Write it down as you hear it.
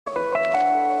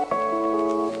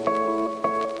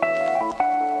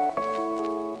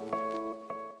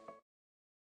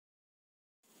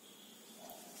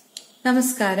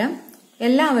നമസ്കാരം.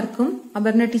 എല്ലാവർക്കും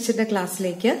അപർണ ടീച്ചറുടെ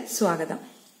ക്ലാസ്സിലേക്ക് സ്വാഗതം.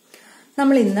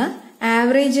 നമ്മൾ ഇന്ന്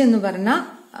ആവറേജ് എന്ന് പറഞ്ഞ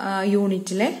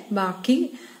യൂണിറ്റിലെ ബാക്കി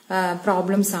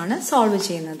പ്രോബ്ലംസ് ആണ് സോൾവ്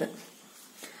ചെയ്യുന്നത്.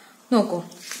 നോക്കൂ.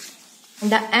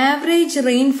 The average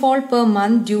rainfall per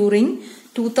month during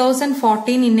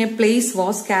 2014 in a place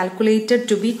was calculated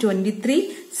to be 23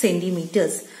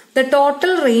 centimeters. The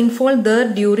total rainfall there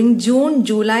during June,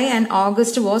 July and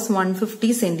August was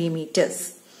 150 centimeters.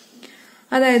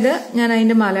 അതായത് ഞാൻ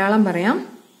അതിന്റെ മലയാളം പറയാം.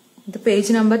 ഇത്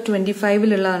പേജ് നമ്പർ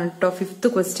 25-ലുള്ളതാണ് കേട്ടോ. 5th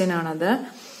ക്വസ്റ്റ്യൻ ആണത്.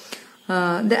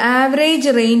 The average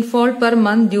rainfall per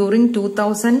month during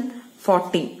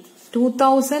 2014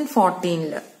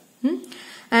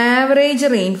 average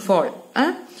rainfall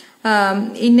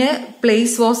in a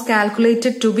place was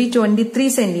calculated to be 23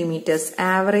 centimeters.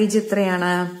 Average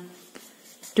എത്രയാണ്?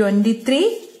 23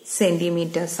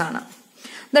 centimeters ആണ്.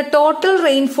 The total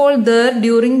rainfall there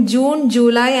during June,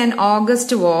 July and August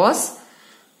was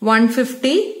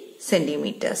 150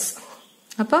 centimeters.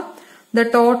 അപ്പൊ the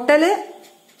total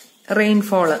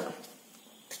rainfall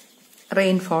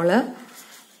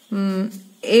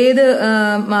ഏത്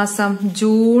മാസം?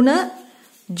 June,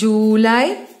 July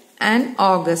and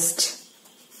August.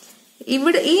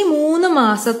 ഇവിടെ ഈ 3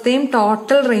 മാസത്തെയും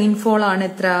total rainfall ആണ്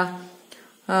എത്ര?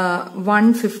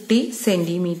 150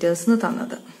 centimetres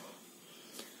തന്നത്.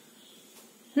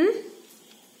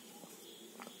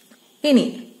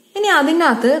 ഇനി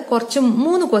അതിനകത്ത് കുറച്ച്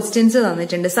 3 ക്വസ്റ്റ്യൻസ്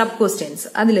തന്നിട്ടുണ്ട്, sub questions.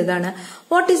 അതിലിതാണ്,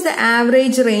 what is the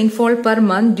average rainfall per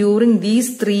month during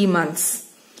these 3 months?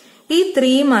 ഈ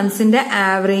 3 monthsന്റെ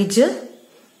ആവറേജ്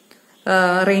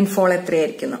റെയിൻഫോൾ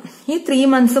എത്രയായിരിക്കുന്നു? ഈ 3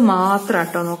 months മാത്രം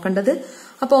കേട്ടോ നോക്കേണ്ടത്.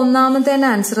 അപ്പൊ ഒന്നാമത്തെ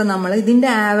ആൻസർ നമ്മൾ ഇതിന്റെ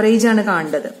ആവറേജ് ആണ്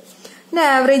കാണേണ്ടത്. ഇതിന്റെ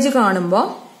ആവറേജ് കാണുമ്പോ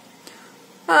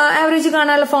ആവറേജ്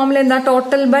കാണാനുള്ള ഫോർമുല എന്താ?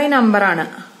 ടോട്ടൽ ബൈ നമ്പർ ആണ്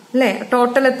അല്ലെ?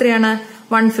 ടോട്ടൽ എത്രയാണ്?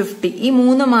 150. ഈ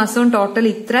 3 മാസവും ടോട്ടൽ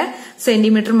ഇത്ര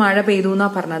സെന്റിമീറ്റർ മഴ പെയ്തു എന്നാ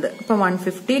പറഞ്ഞത്. അപ്പൊ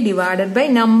 150 ഡിവൈഡഡ് ബൈ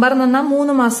നമ്പർ എന്ന് പറഞ്ഞാൽ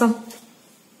 3 മാസം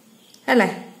അല്ലെ?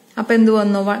 അപ്പൊ എന്ത്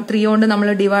വന്നു? 3 കൊണ്ട് നമ്മൾ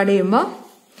ഡിവൈഡ് ചെയ്യുമ്പോ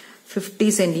 50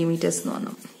 സെന്റിമീറ്റേഴ്സ് എന്ന്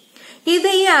വന്നു. ഇത്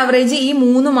ഈ ആവറേജ് ഈ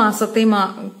 3 മാസത്തെ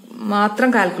മാത്രം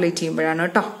കാൽക്കുലേറ്റ് ചെയ്യുമ്പോഴാണ്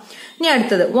കേട്ടോ. ഇനി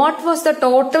അടുത്തത്, what was the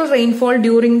total rainfall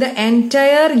during the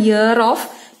entire year of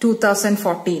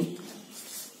 2014?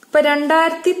 ഇപ്പൊ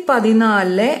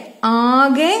 2014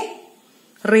 ആകെ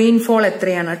റെയിൻഫോൾ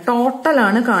എത്രയാണ്?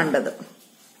 ടോട്ടലാണ് കാണേണ്ടത്.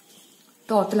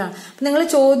 ടോട്ടലാണ്. അപ്പൊ നിങ്ങൾ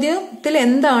ചോദ്യത്തിൽ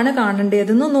എന്താണ്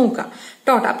കാണേണ്ടതെന്ന് നോക്കാം.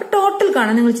 അപ്പൊ ടോട്ടൽ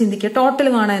കാണാൻ നിങ്ങൾ ചിന്തിക്കുക. ടോട്ടൽ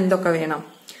കാണാൻ എന്തൊക്കെ വേണം?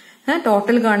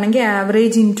 ടോട്ടൽ കാണണമെങ്കിൽ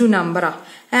ആവറേജ് ഇൻറ്റു നമ്പറാ.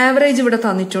 ആവറേജ് ഇവിടെ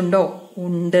തന്നിട്ടുണ്ടോ?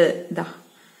 ഉണ്ട്.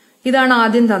 ഇതാണ്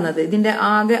ആദ്യം തന്നത്. ഇതിന്റെ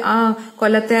ആകെ ആ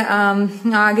കൊല്ലത്തെ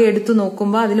ആകെ എടുത്തു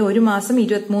നോക്കുമ്പോ അതിൽ ഒരു മാസം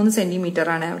 23 സെന്റിമീറ്റർ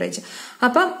ആണ് ആവറേജ്.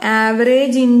 അപ്പം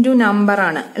ആവറേജ് ഇൻറ്റു നമ്പർ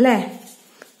ആണ് അല്ലെ?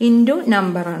 ഇൻറ്റു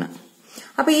നമ്പർ ആണ്.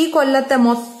 അപ്പൊ ഈ കൊല്ലത്തെ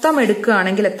മൊത്തം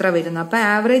എടുക്കുകയാണെങ്കിൽ എത്ര വരുന്നു? അപ്പൊ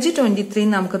ആവറേജ് 23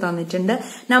 നമുക്ക് തന്നിട്ടുണ്ട്.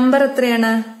 നമ്പർ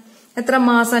എത്രയാണ്? എത്ര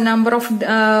മാസം? നമ്പർ ഓഫ്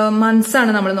മന്ത്സ്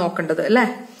ആണ് നമ്മൾ നോക്കേണ്ടത് അല്ലെ?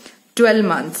 12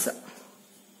 months.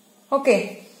 ഓക്കെ.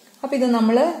 അപ്പൊ ഇത്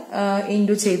നമ്മള്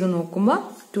ഇൻറ്റു ചെയ്ത് നോക്കുമ്പോ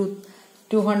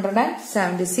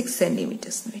 276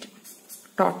 സെന്റിമീറ്റേഴ്സ് വരും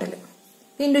ടോട്ടൽ.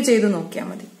 ഇൻറ്റു ചെയ്ത് നോക്കിയാൽ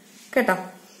മതി കേട്ടോ.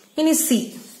 ഇനി സി,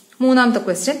 മൂന്നാമത്തെ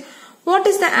question, what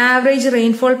is the average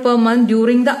rainfall per month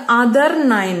during the other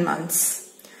 9 months?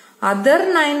 Other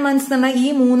 9 months എന്ന് പറഞ്ഞാൽ ഈ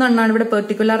 3 എണ്ണാണ് ഇവിടെ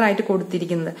പെർട്ടിക്കുലർ ആയിട്ട്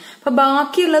കൊടുത്തിരിക്കുന്നത്. അപ്പൊ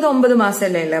ബാക്കിയുള്ളത് 9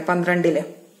 മാസമല്ലേ ഉള്ളത് 12.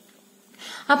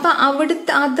 അപ്പൊ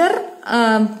അവിടുത്തെ അതർ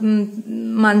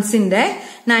മന്ത്സിന്റെ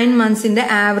 9 monthsന്റെ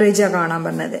ആവറേജാ കാണാൻ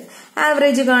പറഞ്ഞത്.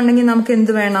 ആവറേജ് കാണണമെങ്കിൽ നമുക്ക്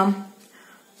എന്ത് വേണം?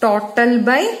 ടോട്ടൽ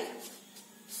ബൈ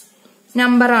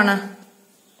നമ്പർ ആണ്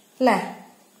അല്ലെ?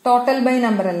 ടോട്ടൽ ബൈ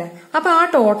നമ്പർ അല്ലേ? അപ്പൊ ആ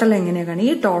ടോട്ടൽ എങ്ങനെയാ കാണുക?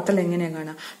 ഈ ടോട്ടൽ എങ്ങനെയാ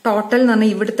കാണുക? ടോട്ടൽ എന്ന് പറഞ്ഞാൽ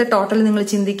ഇവിടുത്തെ ടോട്ടൽ നിങ്ങൾ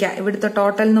ചിന്തിക്കുക. ഇവിടുത്തെ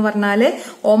ടോട്ടൽ എന്ന് പറഞ്ഞാല്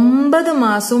 9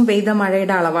 മാസവും പെയ്ത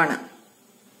മഴയുടെ അളവാണ്.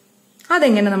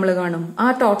 അതെങ്ങനെ നമ്മൾ കാണും? ആ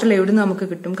ടോട്ടൽ എവിടുന്ന് നമുക്ക്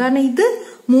കിട്ടും? കാരണം ഇത്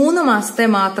 3 മാസത്തെ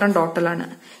മാത്രം ടോട്ടലാണ്.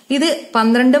 ഇത്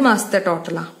 12 മാസത്തെ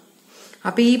ടോട്ടലാ.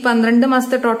 അപ്പൊ ഈ 12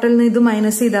 മാസത്തെ ടോട്ടലിൽ നിന്ന് ഇത്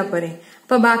മൈനസ് ചെയ്താൽ പോരെ?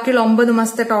 അപ്പൊ ബാക്കിയുള്ള 9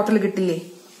 മാസത്തെ ടോട്ടൽ കിട്ടില്ലേ?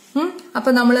 അപ്പൊ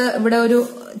നമ്മള് ഇവിടെ ഒരു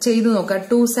ചെയ്തു നോക്കാം.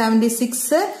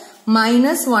 276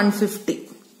 മൈനസ് 150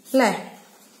 അല്ലെ?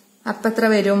 അപ്പൊ എത്ര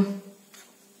വരും?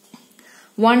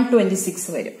 126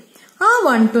 വരും. ആ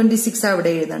 126 അവിടെ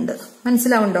എഴുതുന്നുണ്ട്.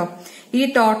 മനസ്സിലാവുണ്ടോ? ഈ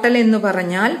ടോട്ടൽ എന്ന്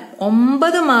പറഞ്ഞാൽ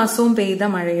 9 മാസവും പെയ്ത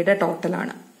മഴയുടെ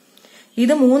ടോട്ടലാണ്.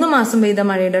 ഇത് 3 മാസം പെയ്ത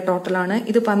മഴയുടെ ടോട്ടലാണ്.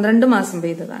 ഇത് 12 മാസം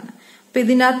പെയ്തതാണ്. അപ്പൊ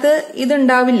ഇതിനകത്ത്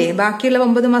ഇതുണ്ടാവില്ലേ? ബാക്കിയുള്ള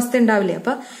 9 മാസത്തെ ഉണ്ടാവില്ലേ?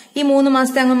 അപ്പൊ ഈ 3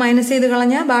 മാസത്തെ അങ്ങ് മൈനസ് ചെയ്ത്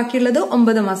കളഞ്ഞാൽ ബാക്കിയുള്ളത്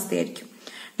 9 മാസത്തെ ആയിരിക്കും.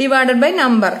 ഡിവൈഡഡ് ബൈ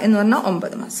നമ്പർ എന്ന് പറഞ്ഞാൽ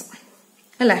 9 മാസം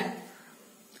അല്ലെ?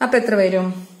 അപ്പൊ എത്ര വരും?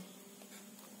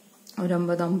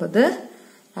 9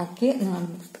 ആക്കി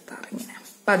 436 ഇങ്ങനെ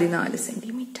 14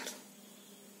 സെന്റിമീറ്റർ.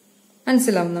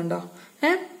 മനസ്സിലാവുന്നുണ്ടോ?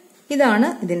 ഇതാണ്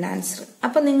ഇതിന്റെ ആൻസർ.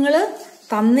 അപ്പൊ നിങ്ങൾ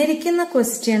തന്നിരിക്കുന്ന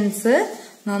ക്വസ്റ്റ്യൻസ്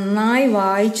നന്നായി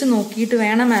വായിച്ചു നോക്കിയിട്ട്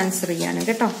വേണം ആൻസർ ചെയ്യാൻ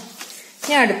കേട്ടോ.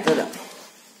 ഇനി അടുത്തത്,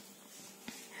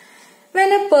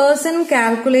 when a person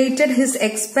calculated his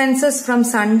expenses from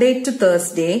Sunday to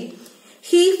Thursday,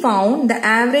 he found the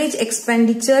average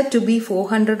expenditure to be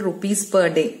 400 rupees per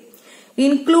day.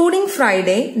 Including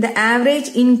Friday, the average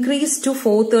increased to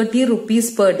 430 rupees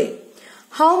per day.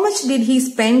 How much did he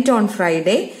spend on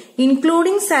Friday?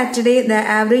 Including Saturday, the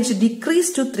average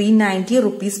decreased to 390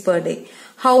 rupees per day.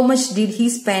 How much did he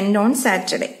spend on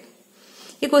Saturday?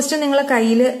 ഈ question നിങ്ങളെ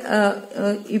കയ്യിൽ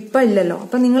ഇപ്പൊ ഇല്ലല്ലോ.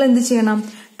 അപ്പൊ നിങ്ങൾ എന്ത് ചെയ്യണം?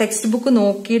 Text book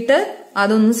നോക്കിയിട്ട്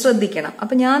അതൊന്ന് ശ്രദ്ധിക്കണം.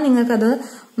 അപ്പൊ ഞാൻ നിങ്ങൾക്കത്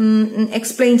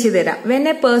എക്സ്പ്ലെയിൻ ചെയ്ത് തരാം. When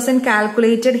A person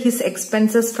calculated his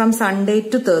expenses from Sunday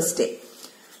to Thursday,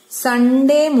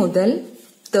 Sunday മുതൽ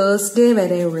തേഴ്സ്ഡേ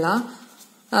വരെയുള്ള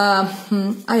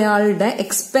അയാളുടെ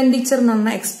എക്സ്പെൻഡിച്ചർ എന്ന്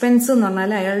പറഞ്ഞാൽ, എക്സ്പെൻസ് എന്ന്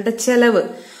പറഞ്ഞാൽ അയാളുടെ ചെലവ്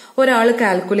ഒരാൾ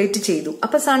കാൽക്കുലേറ്റ് ചെയ്തു.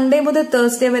 അപ്പൊ സൺഡേ മുതൽ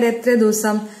തേഴ്സ്ഡേ വരെ എത്ര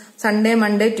ദിവസം? Sunday,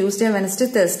 Monday, Tuesday, Wednesday,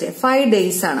 Thursday, 5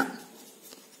 days ആണ്.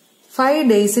 5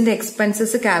 ഡേയ്സിന്റെ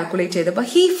എക്സ്പെൻസസ് കാൽക്കുലേറ്റ് ചെയ്തപ്പോ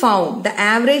he found the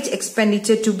average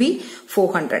expenditure to B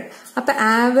 400. അപ്പൊ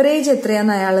ആവറേജ്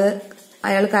എത്രയാന്ന്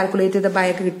അയാൾ കാൽക്കുലേറ്റ് ചെയ്തപ്പോ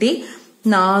അയാൾക്ക് കിട്ടി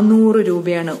 400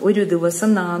 രൂപയാണ്. ഒരു ദിവസം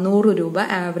 400 രൂപ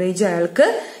ആവറേജ് അയാൾക്ക്,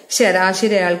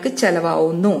 ശരാശരി അയാൾക്ക്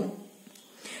ചെലവാവുന്നു.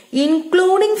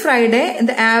 Including Friday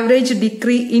the average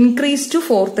increase to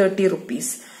 430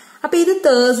 rupees. അപ്പൊ ഇത്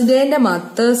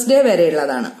തേഴ്സ്ഡേ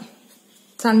വരെയുള്ളതാണ്,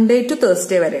 സൺഡേ ടു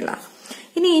തേഴ്സ്ഡേ വരെയുള്ള.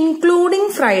 ഇനി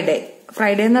ഇൻക്ലൂഡിംഗ് ഫ്രൈഡേ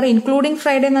എന്ന് പറഞ്ഞാൽ, ഇൻക്ലൂഡിംഗ്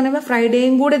ഫ്രൈഡേ എന്ന് പറയുമ്പോൾ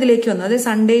ഫ്രൈഡേയും കൂടെ ഇതിലേക്ക് വന്നു. അത്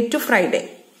സൺഡേ ടു ഫ്രൈഡേ,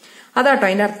 അതാട്ടോ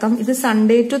അതിന്റെ അർത്ഥം. ഇത്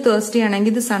സൺഡേ ടു തേഴ്സ്ഡേ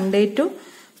ആണെങ്കിൽ ഇത് സൺഡേ ടു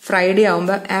ഫ്രൈഡേ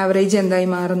ആവുമ്പോ ആവറേജ് എന്തായി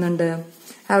മാറുന്നുണ്ട്?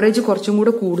 ആവറേജ് കുറച്ചും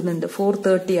കൂടെ കൂടുന്നുണ്ട്,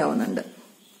 430 ആവുന്നുണ്ട്.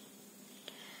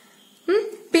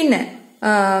 പിന്നെ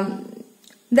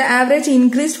the average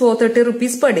increased 430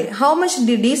 rupees per day. How much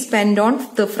did he spend on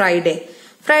the Friday?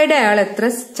 Friday അയാൾ എത്ര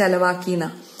ചെലവാക്കിയെന്ന.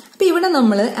 അപ്പൊ ഇവിടെ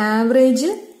നമ്മള് ആവറേജ്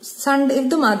സൺഡേ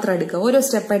ഇത് മാത്രം എടുക്കുക, ഓരോ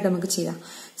സ്റ്റെപ്പായിട്ട് നമുക്ക് ചെയ്യാം.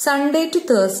 സൺഡേ ടു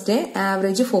തേഴ്സ്ഡേ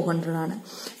ആവറേജ് 400 ആണ്.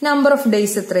 നമ്പർ ഓഫ്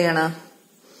ഡേയ്സ് എത്രയാണ്?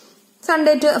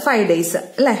 സൺഡേ ടു 5 ഡേയ്സ്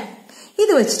അല്ലെ?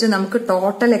 ഇത് വെച്ചിട്ട് നമുക്ക്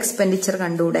ടോട്ടൽ എക്സ്പെൻഡിച്ചർ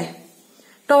കണ്ടുകൂടെ?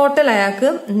 ടോട്ടൽ അയാൾക്ക്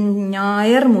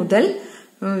ഞായർ മുതൽ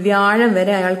വ്യാഴം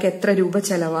വരെ അയാൾക്ക് എത്ര രൂപ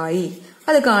ചെലവായി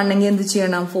അത് കാണണമെങ്കിൽ എന്ത്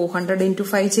ചെയ്യണം? 400 into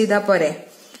 5 ചെയ്താൽ പോരെ?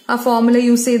 ആ ഫോർമുല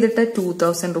യൂസ് ചെയ്തിട്ട്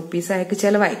 2000 റുപ്പീസ് അയാൾക്ക്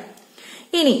ചെലവായി.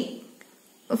 ഇനി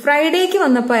ഫ്രൈഡേക്ക്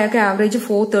വന്നപ്പോ അയാൾക്ക് ആവറേജ്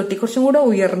 430, കുറച്ചും കൂടെ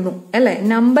ഉയർന്നു അല്ലെ?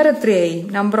 നമ്പർ എത്രയായി?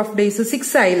 നമ്പർ ഓഫ് ഡേയ്സ് 6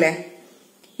 ആയില്ലേ?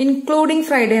 ഇൻക്ലൂഡിംഗ്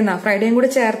ഫ്രൈഡേ എന്നാ, ഫ്രൈഡേയും കൂടെ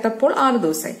ചേർത്തപ്പോൾ 6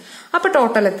 ദിവസമായി. അപ്പൊ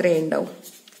ടോട്ടൽ എത്രയായി ഉണ്ടാവും?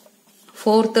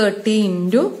 430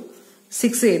 into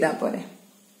 6 ചെയ്താൽ പോലെ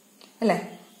അല്ലെ?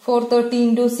 430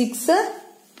 into 6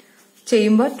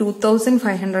 ചെയ്യുമ്പോ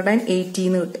 2580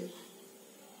 കിട്ടും.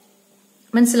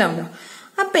 മനസ്സിലാവുന്നോ?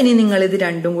 അപ്പൊ ഇനി നിങ്ങൾ ഇത്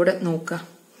രണ്ടും കൂടെ നോക്കുക.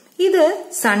 ഇത്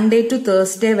സൺഡേ ടു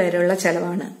തേഴ്സ്ഡേ വരെയുള്ള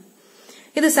ചെലവാണ്,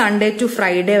 ഇത് സൺഡേ ടു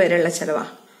ഫ്രൈഡേ വരെയുള്ള ചെലവാ.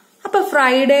 അപ്പൊ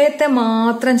ഫ്രൈഡേത്തെ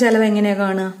മാത്രം ചെലവ് എങ്ങനെയാ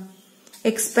കാണുക?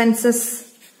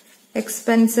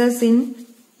 Expenses in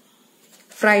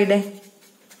Friday.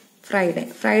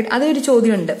 അതൊരു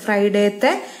ചോദ്യമുണ്ട്,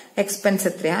 ഫ്രൈഡേത്തെ എക്സ്പെൻസ്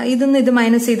എത്രയാ? ഇതൊന്ന് ഇത്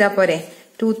മൈനസ് ചെയ്താൽ പോരെ?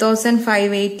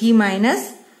 2580 മൈനസ്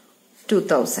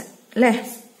 2000 അല്ലേ?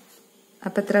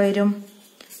 അപ്പൊ എത്ര വരും?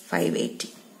 580.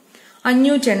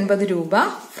 580 രൂപ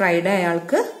ഫ്രൈഡേ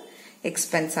അയാൾക്ക്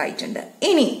എക്സ്പെൻസ് ആയിട്ടുണ്ട്.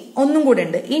 ഇനി ഒന്നും കൂടെ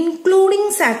ഉണ്ട്,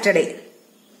 including Saturday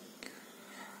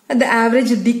the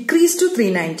average decrease to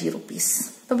 390 rupees.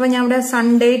 അപ്പൊ ഞാൻ ഇവിടെ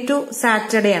സൺഡേ ടു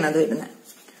സാറ്റർഡേ ആണ് അത് വരുന്നത്.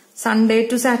 സൺഡേ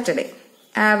ടു സാറ്റർഡേ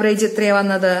ആവറേജ് എത്രയാ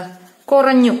വന്നത്?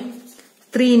 കുറഞ്ഞു,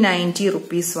 390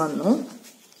 റുപ്പീസ് വന്നു.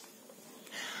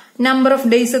 നമ്പർ ഓഫ്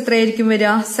ഡേയ്സ് എത്രയായിരിക്കും വരിക?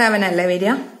 7 അല്ലേ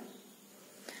വരിക?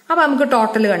 അപ്പൊ നമുക്ക്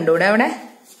ടോട്ടൽ കണ്ടുകൂടെ? അവിടെ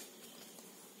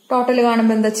ടോട്ടൽ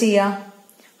കാണുമ്പോ എന്താ ചെയ്യാ?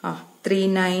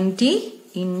 390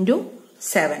 into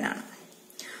 7 ആണ്.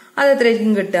 അത്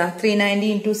എത്രയായിരിക്കും കിട്ടുക? 390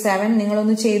 into 7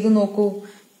 നിങ്ങളൊന്ന് ചെയ്തു നോക്കൂ,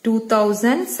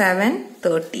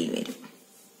 2730 വരും.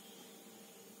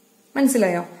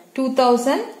 മനസ്സിലായോ?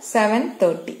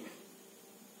 2730.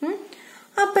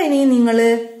 അപ്പൊ ഇനി നിങ്ങള്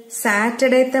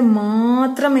സാറ്റർഡേത്തെ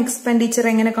മാത്രം എക്സ്പെൻഡിച്ചർ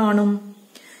എങ്ങനെ കാണും?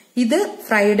 ഇത്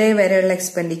ഫ്രൈഡേ വരെയുള്ള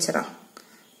എക്സ്പെൻഡിച്ചറാ.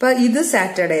 അപ്പൊ ഇത്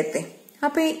സാറ്റർഡേത്തെ.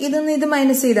 അപ്പൊ ഇത്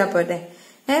മൈനസ് ചെയ്താൽ പോട്ടെ.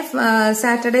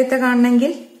 സാറ്റർഡേത്തെ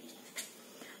കാണണമെങ്കിൽ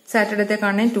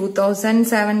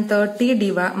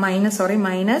 2730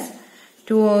 മൈനസ്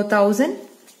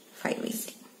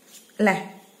 2580 അല്ലേ?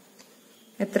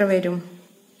 എത്ര വരും?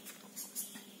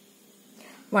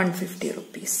 150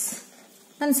 റുപ്പീസ്.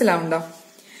 മനസ്സിലാവുണ്ടോ?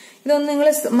 ഇതൊന്ന് നിങ്ങൾ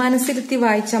മനസ്സിരുത്തി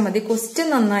വായിച്ചാൽ മതി. ക്വസ്റ്റ്യൻ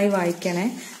നന്നായി വായിക്കണേ,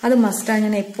 അത് മസ്റ്റാണ്.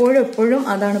 ഞാൻ എപ്പോഴും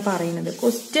അതാണ് പറയുന്നത്.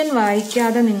 ക്വസ്റ്റ്യൻ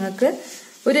വായിക്കാതെ നിങ്ങൾക്ക്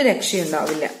ഒരു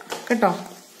രക്ഷയുണ്ടാവില്ല കേട്ടോ.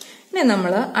 ഇനി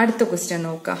നമ്മൾ അടുത്ത ക്വസ്റ്റ്യൻ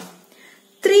നോക്കാം.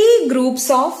 3 groups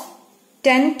of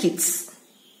 10 kids.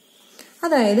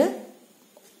 അതായത്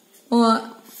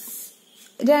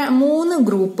 3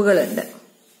 ഗ്രൂപ്പുകളുണ്ട്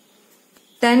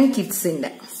 10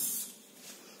 കിഡ്സിന്റെ.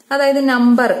 അതായത്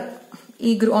നമ്പർ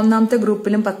ഈ ഒന്നാമത്തെ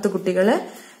ഗ്രൂപ്പിലും 10 കുട്ടികള്,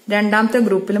 രണ്ടാമത്തെ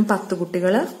ഗ്രൂപ്പിലും 10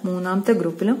 കുട്ടികള്, മൂന്നാമത്തെ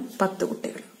ഗ്രൂപ്പിലും 10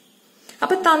 കുട്ടികൾ.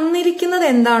 അപ്പൊ തന്നിരിക്കുന്നത്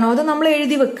എന്താണോ അത് നമ്മൾ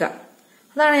എഴുതി വെക്കുക.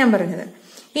 അതാണ് ഞാൻ പറഞ്ഞത്.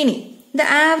 ഇനി the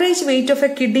average weight of A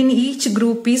kid in each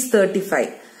group is 35.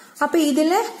 അപ്പൊ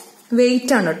ഇതിലെ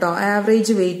വെയിറ്റ് ആണ് കേട്ടോ,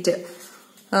 ആവറേജ് വെയിറ്റ്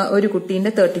ഒരു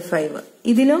കുട്ടീന്റെ 35.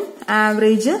 ഇതിലും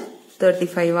ആവറേജ്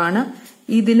 35 ആണ്,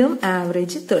 ഇതിലും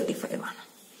ആവറേജ് 35 ആണ്.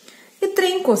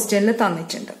 ഇത്രയും ക്വസ്റ്റ്യനിൽ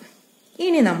തന്നിട്ടുണ്ട്.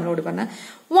 ഇനി നമ്മളോട് പറഞ്ഞ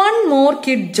 1 more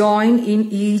kid join in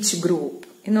each group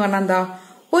എന്ന് പറഞ്ഞാൽ എന്താ,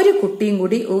 ഒരു കുട്ടിയും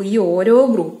കൂടി ഈ ഓരോ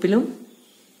ഗ്രൂപ്പിലും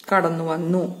കടന്നു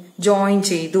വന്നു, ജോയിൻ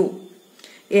ചെയ്തു.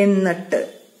 എന്നിട്ട്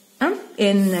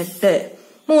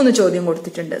 3 ചോദ്യം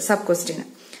കൊടുത്തിട്ടുണ്ട് sub question.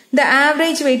 The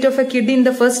average weight of A kid in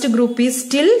the first group is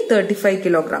still 35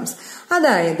 kilograms.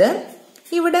 അതായത്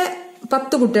ഇവിടെ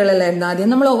 10 കുട്ടികളല്ലായിരുന്നു ആദ്യം,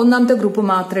 നമ്മൾ ഒന്നാമത്തെ ഗ്രൂപ്പ്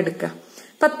മാത്രം എടുക്കുക.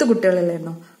 10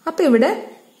 കുട്ടികളല്ലായിരുന്നു. അപ്പൊ ഇവിടെ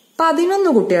 11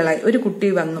 കുട്ടികളായി, ഒരു കുട്ടി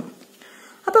വന്നു.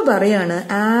 അപ്പൊ പറയാണ്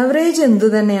ആവറേജ് എന്ത്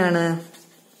തന്നെയാണ്,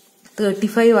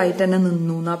 35 ആയിട്ട് തന്നെ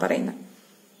നിന്നു എന്നാ പറയുന്നത്.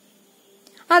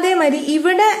 അതേമാതിരി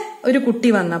ഇവിടെ ഒരു കുട്ടി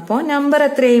വന്നപ്പോ നമ്പർ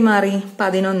എത്രയായി മാറി,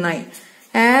 11ആയി.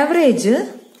 ആവറേജ്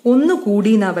 1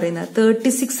 കൂടി എന്നാ പറയുന്നത്,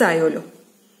 36 ആയോല്ലോ,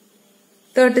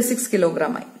 36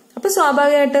 kilogram ആയി. അപ്പൊ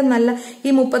സ്വാഭാവികമായിട്ട് നല്ല ഈ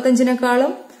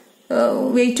 35നേക്കാളും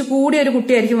വെയിറ്റ് കൂടിയ ഒരു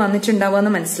കുട്ടിയായിരിക്കും വന്നിട്ടുണ്ടാവുക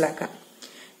എന്ന് മനസ്സിലാക്കാം.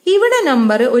 ഇവിടെ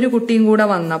നമ്പർ ഒരു കുട്ടിയും കൂടെ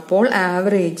വന്നപ്പോൾ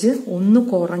ആവറേജ് 1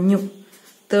 കുറഞ്ഞു,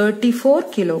 34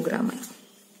 kilogram ആയി.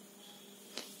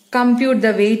 Compute the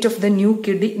weight of the new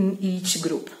kid in each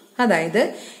group. അതായത്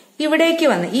ഇവിടേക്ക്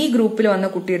വന്ന ഈ ഗ്രൂപ്പിൽ വന്ന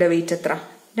കുട്ടിയുടെ വെയിറ്റ് എത്ര,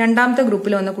 രണ്ടാമത്തെ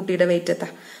ഗ്രൂപ്പിൽ വന്ന കുട്ടിയുടെ വെയിറ്റ് എത്ര,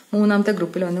 മൂന്നാമത്തെ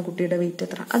ഗ്രൂപ്പിൽ വന്ന കുട്ടിയുടെ വെയിറ്റ്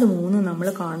എത്ര, അത് 3 നമ്മൾ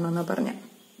കാണണമെന്ന് പറഞ്ഞ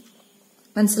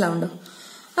മനസ്സിലാവുണ്ടോ?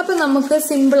 അപ്പൊ നമുക്ക്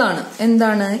സിമ്പിൾ ആണ്.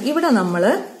 എന്താണ് ഇവിടെ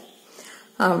നമ്മള്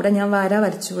അവിടെ ഞാൻ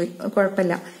വരച്ചു പോയി,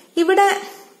 കുഴപ്പമില്ല. ഇവിടെ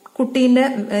കുട്ടീന്റെ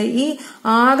ഈ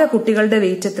ആകെ കുട്ടികളുടെ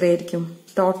വെയിറ്റ് എത്രയായിരിക്കും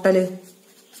ടോട്ടല്,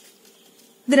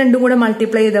 ഇത് രണ്ടും കൂടെ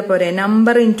മൾട്ടിപ്ലൈ ചെയ്താൽ പോരെ,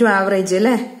 നമ്പർ ഇൻറ്റു ആവറേജ്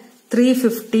അല്ലെ,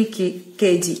 350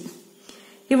 kg.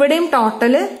 ഇവിടെയും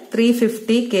ടോട്ടല്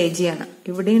 350 kg ആണ്,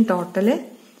 ഇവിടെയും ടോട്ടല്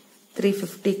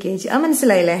 350 kg. അത്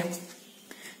മനസ്സിലായില്ലേ?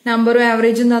 നമ്പറും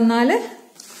ആവറേജും തന്നാല്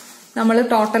നമ്മൾ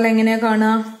ടോട്ടൽ എങ്ങനെയാ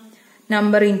കാണുക,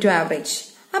 നമ്പർ ഇൻറ്റു ആവറേജ്.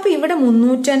 അപ്പൊ ഇവിടെ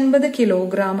 350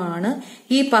 kilogram ആണ്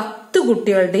ഈ 10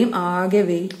 കുട്ടികളുടെയും ആകെ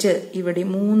വെയിറ്റ്, ഇവിടെ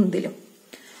 3ലും.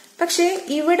 പക്ഷെ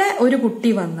ഇവിടെ ഒരു കുട്ടി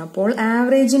വന്നപ്പോൾ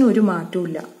ആവറേജിന് ഒരു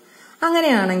മാറ്റവും.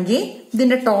 അങ്ങനെയാണെങ്കിൽ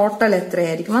ഇതിന്റെ ടോട്ടൽ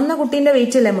എത്രയായിരിക്കും, വന്ന കുട്ടീന്റെ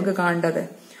വെയിറ്റ് അല്ലേ നമുക്ക് കാണേണ്ടത്.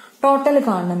 ടോട്ടൽ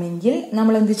കാണണമെങ്കിൽ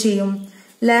നമ്മൾ എന്ത് ചെയ്യും,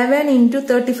 11 into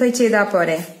 35 ചെയ്താൽ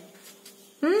പോരെ.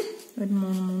 3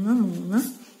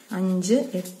 5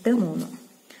 8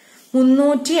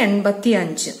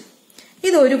 385.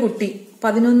 ഇതൊരു കുട്ടി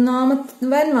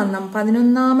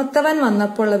 11ാമത്തവൻ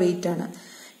വന്നപ്പോൾ ഉള്ള വെയിറ്റ് ആണ്.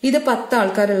 ഇത് 10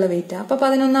 ആൾക്കാരുള്ള വെയിറ്റ്. അപ്പൊ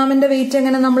 11ാമന്റെ വെയിറ്റ്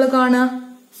എങ്ങനെ നമ്മൾ കാണുക,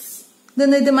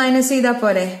 ഇത് മൈനസ് ചെയ്താൽ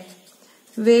പോരെ.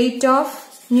 വെയിറ്റ് ഓഫ്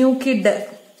ന്യൂ കിഡ്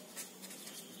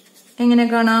എങ്ങനെ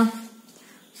കാണാം,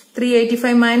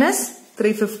 385 മൈനസ്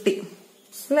 350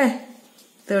 അല്ലേ,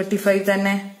 35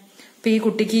 തന്നെ. അപ്പൊ ഈ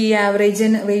കുട്ടിക്ക് ഈ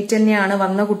ആവറേജിന് വെയിറ്റ് തന്നെയാണ്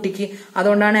വന്ന കുട്ടിക്ക്,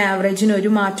 അതുകൊണ്ടാണ് ആവറേജിന് ഒരു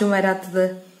മാറ്റവും വരാത്തത്.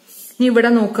 ഇനി ഇവിടെ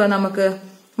നോക്കുക, നമുക്ക്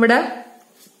ഇവിടെ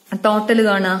ടോട്ടൽ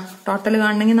കാണുക. ടോട്ടൽ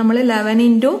കാണണമെങ്കിൽ നമ്മൾ 11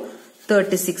 into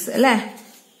 36 അല്ലേ,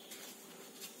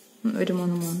 1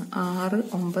 3 6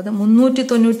 9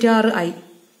 396 ആയി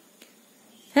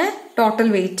ടോട്ടൽ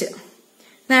വെയിറ്റ്.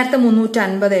 നേരത്തെ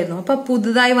 350 ആയിരുന്നു. അപ്പൊ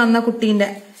പുതുതായി വന്ന കുട്ടീന്റെ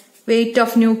weight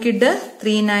of new kid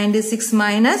 396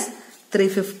 minus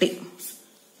 350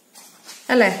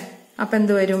 അല്ലേ. അപ്പൊ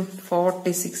എന്ത് വരും,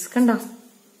 46. കണ്ടോ,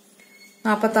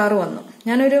 46 വന്നു.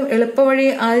 ഞാനൊരു എളുപ്പ വഴി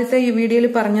ആദ്യത്തെ ഈ വീഡിയോയിൽ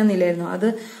പറഞ്ഞു തന്നില്ലായിരുന്നു,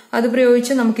 അത്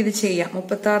പ്രയോഗിച്ച് നമുക്കിത് ചെയ്യാം.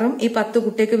 36ഉം ഈ 10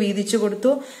 കുട്ടിക്ക് വീതിച്ചു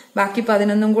കൊടുത്തു, ബാക്കി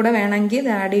 11ഉം കൂടെ വേണമെങ്കിൽ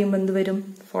ഇത് ആഡ് ചെയ്യുമ്പോൾ എന്ത് വരും,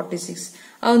 46.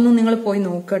 അതൊന്നും നിങ്ങൾ പോയി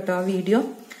നോക്കട്ടോ ആ വീഡിയോ.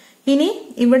 ഇനി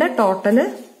ഇവിടെ ടോട്ടല്,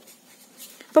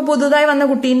 അപ്പൊ പുതുതായി വന്ന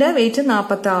കുട്ടീന്റെ വെയിറ്റ്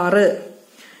 46.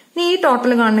 ഇനി ഈ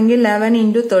ടോട്ടൽ കാണണമെങ്കിൽ 11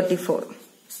 into 34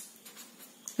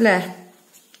 അല്ലേ.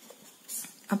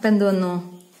 അപ്പൊ എന്ത് വന്നു,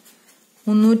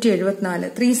 374,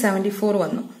 374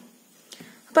 വന്നു.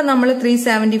 അപ്പൊ നമ്മൾ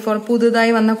 374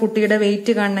 പുതുതായി വന്ന കുട്ടിയുടെ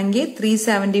വെയിറ്റ് കാണണമെങ്കിൽ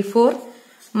 374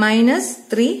 മൈനസ്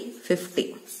 350.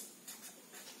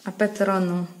 അപ്പൊ എത്ര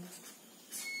വന്നു,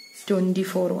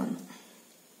 24 വന്നു.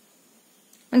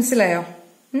 മനസ്സിലായോ?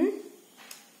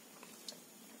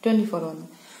 24 വന്നു.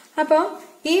 അപ്പൊ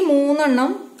ഈ 3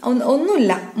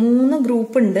 ഒന്നുമില്ല, 3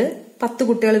 ഗ്രൂപ്പ് ഉണ്ട്, 10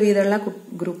 കുട്ടികൾ വീതമുള്ള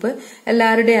ഗ്രൂപ്പ്,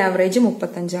 എല്ലാവരുടെയും ആവറേജ്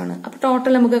 35 ആണ്. അപ്പൊ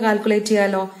ടോട്ടൽ നമുക്ക് കാൽക്കുലേറ്റ്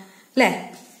ചെയ്യാലോ അല്ലെ?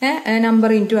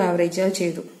 നമ്പർ ഇൻറ്റു ആവറേജ്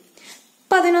ചെയ്തു.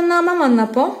 11ാമം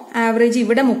വന്നപ്പോ ആവറേജ്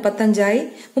ഇവിടെ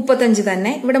 35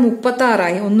 തന്നെ, ഇവിടെ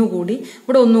 36 ഒന്നുകൂടി,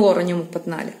 ഇവിടെ ഒന്ന് കുറഞ്ഞു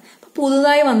 34. അപ്പൊ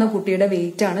പുതുതായി വന്ന കുട്ടിയുടെ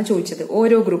വെയിറ്റ് ആണ് ചോദിച്ചത്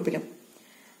ഓരോ ഗ്രൂപ്പിലും.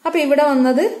 അപ്പൊ ഇവിടെ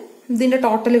വന്നത് ഇതിന്റെ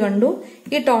ടോട്ടൽ കണ്ടു,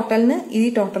 ഈ ടോട്ടലിന് ഈ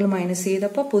ടോട്ടൽ മൈനസ്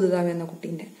ചെയ്തപ്പോ പുതുതായി വന്ന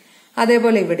കുട്ടീന്റെ.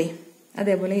 അതേപോലെ ഇവിടെ,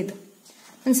 അതേപോലെ ഇത്.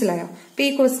 മനസ്സിലായോ? അപ്പൊ ഈ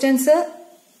ക്വസ്റ്റ്യൻസ്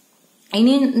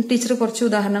ഇനി ടീച്ചർ കുറച്ച്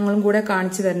ഉദാഹരണങ്ങളും കൂടെ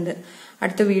കാണിച്ചു തരുന്നുണ്ട്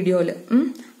അടുത്ത വീഡിയോയില്.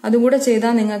 അതുകൂടെ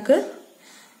ചെയ്താൽ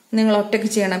നിങ്ങൾ ഒറ്റയ്ക്ക്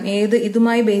ചെയ്യണം.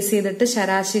 ഇതുമായി ബേസ് ചെയ്തിട്ട്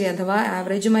ശരാശരി അഥവാ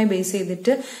ആവറേജുമായി ബേസ്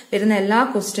ചെയ്തിട്ട് വരുന്ന എല്ലാ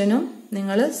ക്വസ്റ്റ്യനും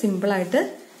നിങ്ങൾ സിമ്പിളായിട്ട്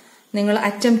നിങ്ങൾ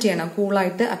അറ്റംപ്റ്റ് ചെയ്യണം.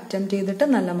 കൂളായിട്ട് അറ്റംപ്റ്റ് ചെയ്തിട്ട്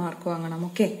നല്ല മാർക്ക് വാങ്ങണം.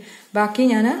 ഓക്കെ, ബാക്കി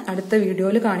ഞാൻ അടുത്ത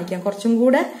വീഡിയോയിൽ കാണിക്കാം. കുറച്ചും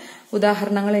കൂടെ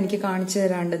ഉദാഹരണങ്ങൾ എനിക്ക് കാണിച്ചു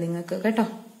തരാറുണ്ട് നിങ്ങൾക്ക് കേട്ടോ.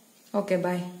 Okay,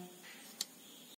 by.